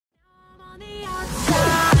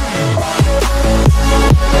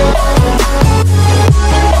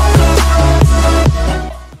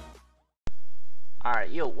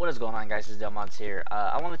guys? This is DellModzZ here.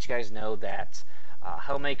 I want to let you guys know that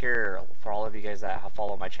HellMaker, for all of you guys that have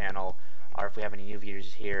followed my channel, or if we have any new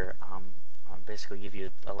viewers here, I'll basically give you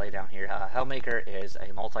a laydown here. HellMaker is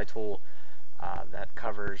a multi-tool that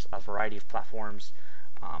covers a variety of platforms.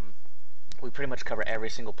 We pretty much cover every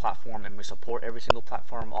single platform, and we support every single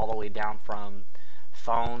platform, all the way down from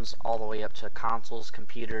phones, all the way up to consoles,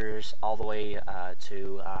 computers, all the way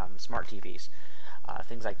to smart TVs,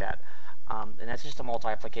 things like that. And that's just a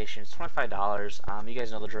multi-application. It's $25. You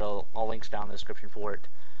guys know the drill. All links down in the description for it.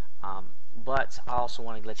 But I also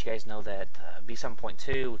want to let you guys know that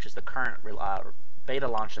V7.2, which is the current beta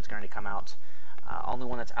launch that's going to come out, only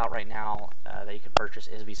one that's out right now that you can purchase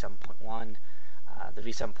is V7.1. The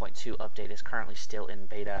V7.2 update is currently still in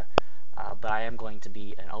beta, but I am going to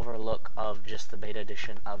be an overlook of just the beta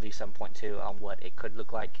edition of V7.2 on what it could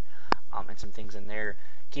look like, and some things in there.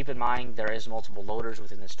 Keep in mind there is multiple loaders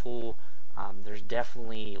within this tool. There's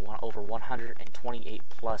definitely over 128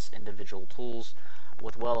 plus individual tools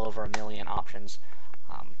with well over 1 million options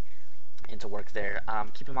into work there.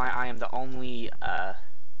 Keep in mind I am the only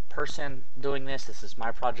person doing this. This is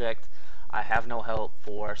my project. I have no help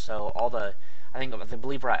so all the I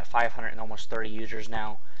believe we're at 530 users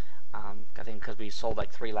now. I think because we sold like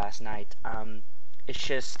 3 last night. It's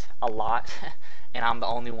just a lot, and I'm the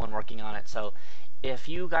only one working on it. So if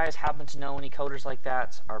you guys happen to know any coders like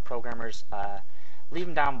that or programmers, leave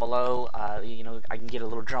them down below. You know, I can get a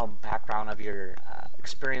little general background of your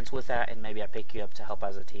experience with that, and maybe I pick you up to help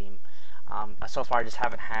as a team. So far, I just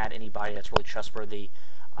haven't had anybody that's really trustworthy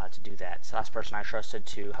to do that. So last person I trusted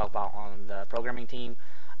to help out on the programming team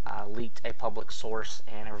leaked a public source,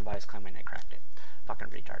 and everybody's claiming they cracked it. Fucking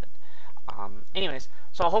retarded. Anyways,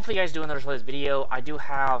 so hopefully you guys do enjoy this video.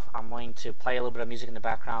 I'm going to play a little bit of music in the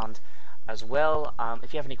background as well.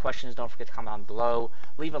 If you have any questions, don't forget to comment down below.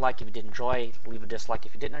 Leave a like if you did enjoy. Leave a dislike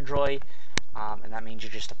if you didn't enjoy. And that means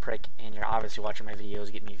you're just a prick, and you're obviously watching my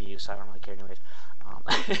videos, get me views, so I don't really care anyways.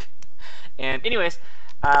 And anyways,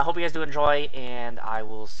 hope you guys do enjoy, and I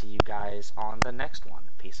will see you guys on the next one.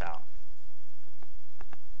 Peace out.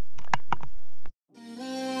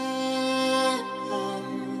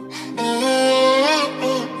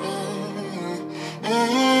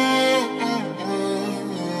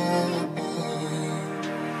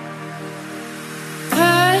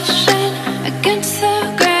 Against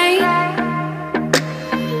the grain,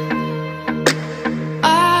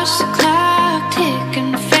 watch the clock tick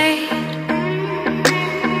and fade.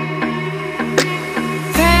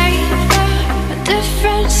 Pray for a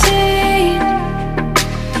different scene.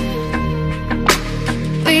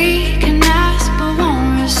 We can ask but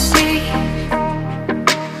won't receive.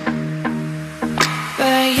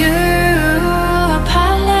 But you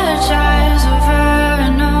apologize over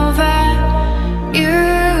and over. You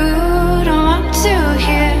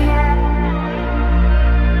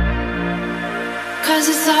cause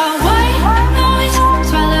it's all white noise,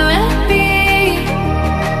 swallowing me.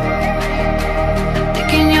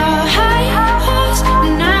 Taking your high horse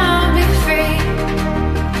and I'll be free.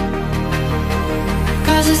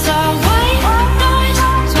 Cause it's all white noise,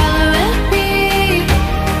 swallowing me.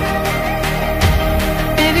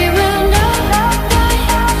 Maybe we'll know why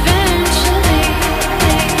eventually.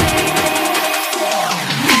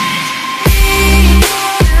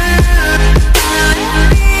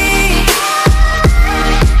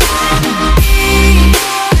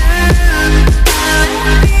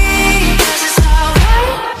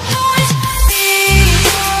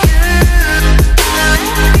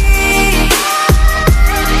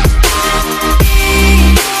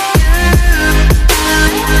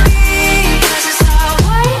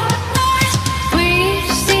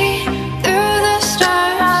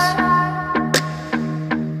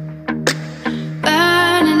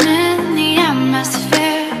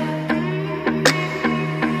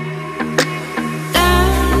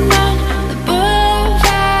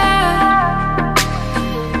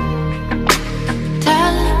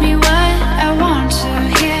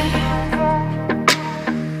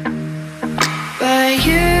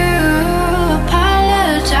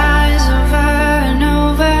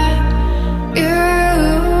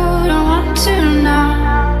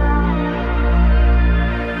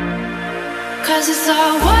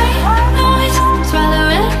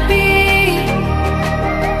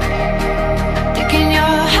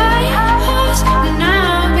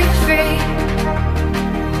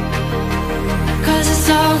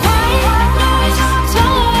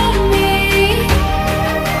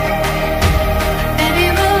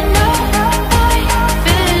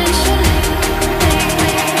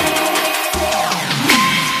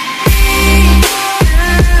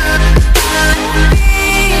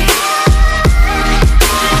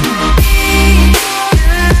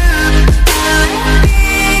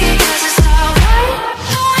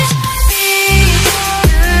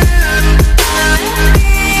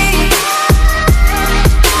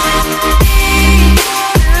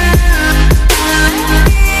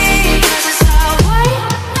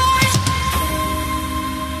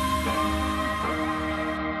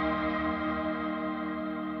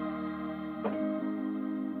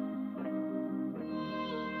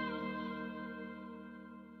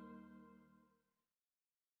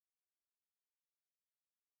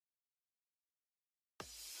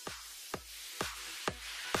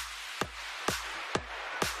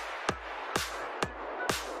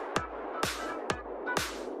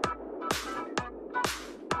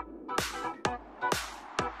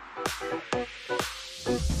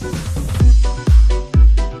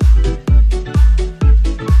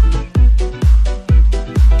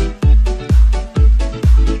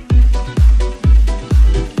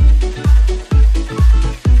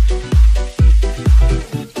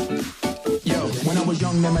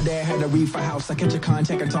 young, man, my dad had a reefer house. I catch a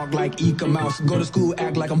contact and talk like Eka Mouse. Go to school,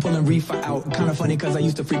 act like I'm pulling reefer out. Kinda funny cause I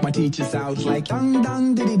used to freak my teachers out. Like, dang,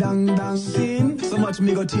 dang, diddy, dang, dang. Sin. So much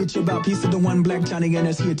me go teach you about. Piece of the one black Johnny and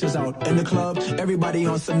his hitters out. In the club, everybody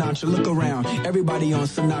on Sinatra. Look around, everybody on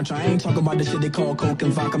Sinatra. I ain't talking about the shit they call coke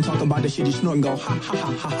and vodka. I'm talking about the shit you snort and go, ha, ha,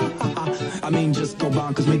 ha, ha, ha, ha. I mean, just go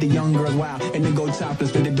bonkers, make the young girls wild. And then go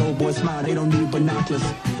topless, make the dope boys smile. They don't need binoculars.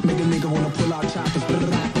 Make a nigga wanna pull out choppers.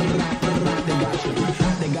 They got you.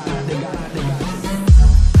 They got it, they got it, they got it.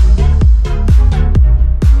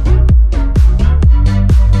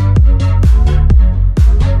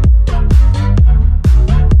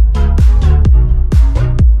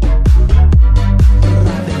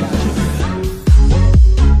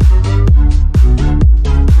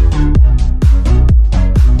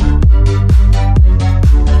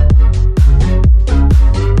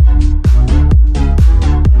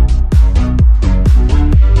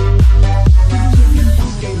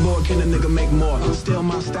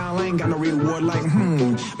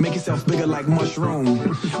 Mushroom,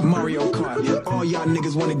 Mario Kart. All y'all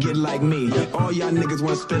niggas wanna get like me. All y'all niggas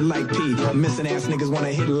wanna spit like P. Missing ass niggas wanna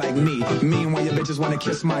hit like me. Meanwhile your bitches wanna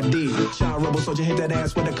kiss my D. Child rebel soldier hit that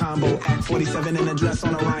ass with a combo. Act 47 in a dress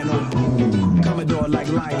on a rhino. Commodore like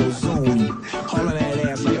Lionel. Zoom. Hauling that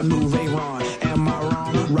ass like a new Ray-Ron. Am I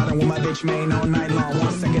wrong? Riding with my bitch man all night long.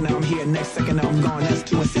 1 second I'm here, next second I'm gone. That's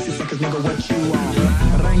 2 and 60 seconds, nigga, what you on?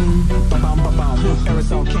 Ring, ba-bum, ba-bum.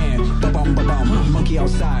 Aerosol can, ba-bum, ba-bum. Monkey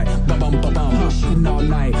outside, ba-bum, ba-bum. Shooting all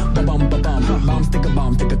night, ba-bum, ba-bum. Bomb,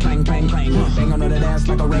 stick a clang, clang, clang. Bang on that ass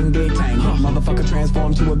like a renegade tank. Motherfucker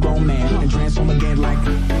transform to a grown man and transform again like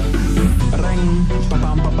ring,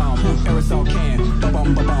 ba-bum, ba-bum. Aerosol can,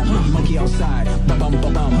 ba-bum, ba-bum. Monkey outside, ba-bum,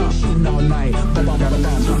 ba-bum. Shooting all night, ba-bum, ba-bum.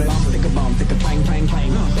 Bomb, stick a clang, clang,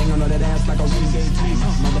 clang. Bang on that ass like a renegade tank.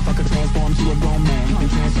 Motherfucker transform to a grown man and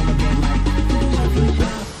transform again like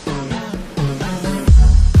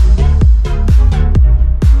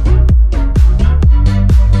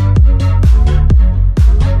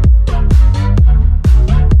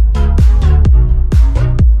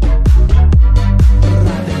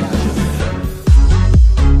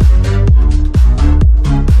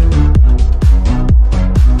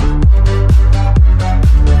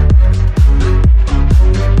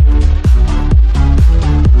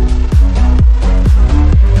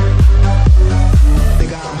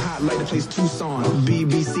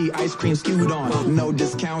no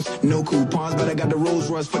discounts, no coupons, but I got the Rolls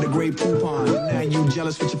Royce for the great poupon. Now you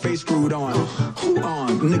jealous with your face screwed on. Who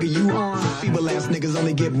on? Nigga, you on? Feeble ass niggas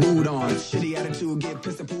only get booed on. Shitty attitude, get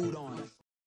pissed and pooed on.